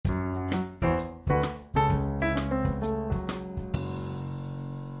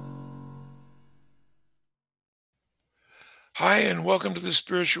Hi, and welcome to the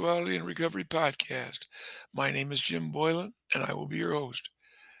Spirituality and Recovery Podcast. My name is Jim Boylan, and I will be your host.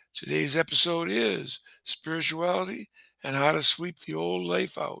 Today's episode is Spirituality and How to Sweep the Old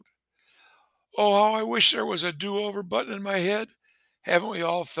Life Out. Oh, how I wish there was a do over button in my head. Haven't we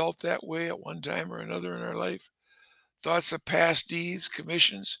all felt that way at one time or another in our life? Thoughts of past deeds,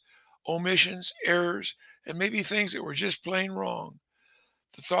 commissions, omissions, errors, and maybe things that were just plain wrong.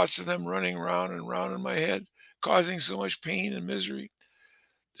 The thoughts of them running round and round in my head, causing so much pain and misery.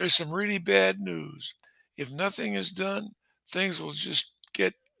 There's some really bad news. If nothing is done, things will just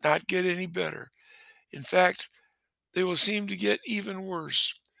get not get any better. In fact, they will seem to get even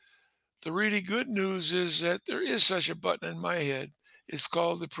worse. The really good news is that there is such a button in my head. It's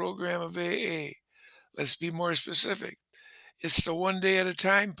called the program of AA. Let's be more specific. It's the one day at a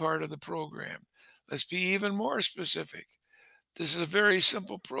time part of the program. Let's be even more specific. This is a very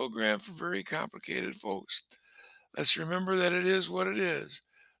simple program for very complicated folks. Let's remember that it is what it is.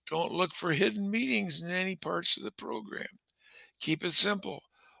 Don't look for hidden meanings in any parts of the program. Keep it simple.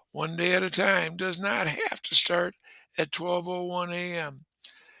 One day at a time does not have to start at 12:01 a.m.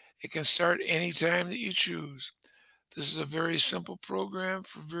 It can start any time that you choose. This is a very simple program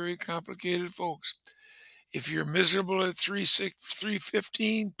for very complicated folks. If you're miserable at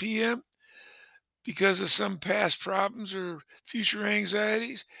 3:15 p.m. because of some past problems or future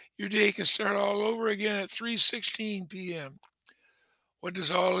anxieties, your day can start all over again at 3:16 p.m. What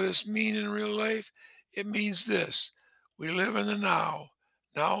does all this mean in real life? It means this: we live in the now.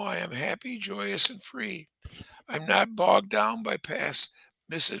 Now I am happy, joyous, and free. I'm not bogged down by past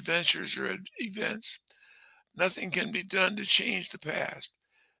misadventures or events. Nothing can be done to change the past.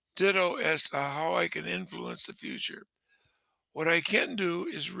 Ditto as to how I can influence the future. What I can do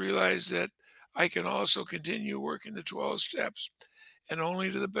is realize that I can also continue working the 12 steps, and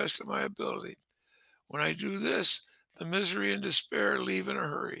only to the best of my ability. When I do this, the misery and despair leave in a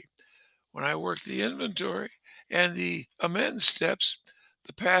hurry. When I work the inventory and the amends steps,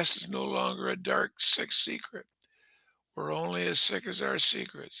 the past is no longer a dark, sick secret. We're only as sick as our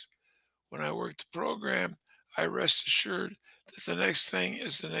secrets. When I work the program, I rest assured that the next thing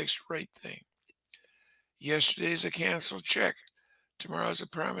is the next right thing. Yesterday's a canceled check. Tomorrow's a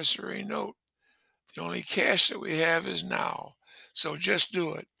promissory note. The only cash that we have is now. So just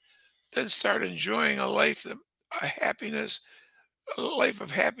do it. Then start enjoying a life of happiness,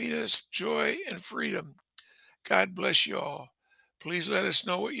 joy, and freedom. God bless you all. Please let us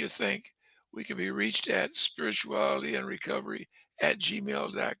know what you think. We can be reached at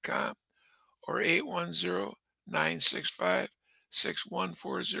spiritualityandrecovery@gmail.com or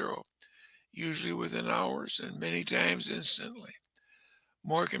 810-965-6140, usually within hours and many times instantly.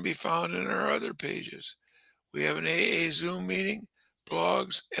 More can be found in our other pages. We have an AA Zoom meeting,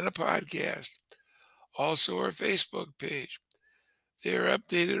 blogs, and a podcast. Also, our Facebook page. They are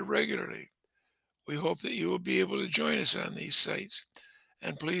updated regularly. We hope that you will be able to join us on these sites.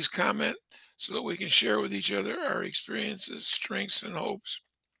 And please comment so that we can share with each other our experiences, strengths, and hopes.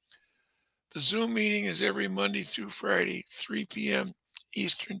 The Zoom meeting is every Monday through Friday, 3 p.m.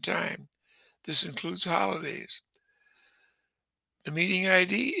 Eastern Time. This includes holidays. The meeting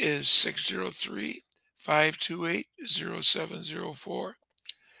ID is 603-528-0704.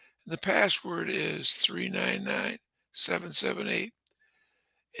 The password is 399778.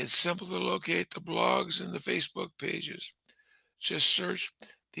 It's simple to locate the blogs and the Facebook pages. Just search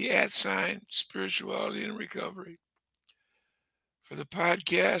the @ spirituality and recovery. For the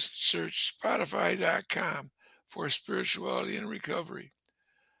podcast, search spotify.com for spirituality and recovery.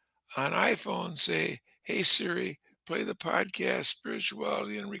 On iPhone, say, "Hey Siri, play the podcast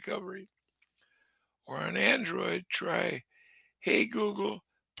Spirituality and Recovery." Or on Android, try, "Hey Google,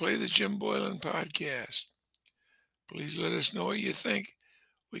 play the Jim Boylan podcast." Please let us know what you think.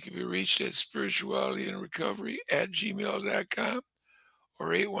 We can be reached at spiritualityandrecovery@gmail.com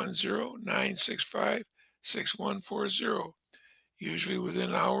or 810-965-6140, usually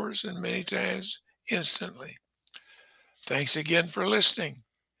within hours and many times instantly. Thanks again for listening.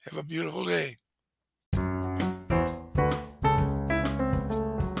 Have a beautiful day.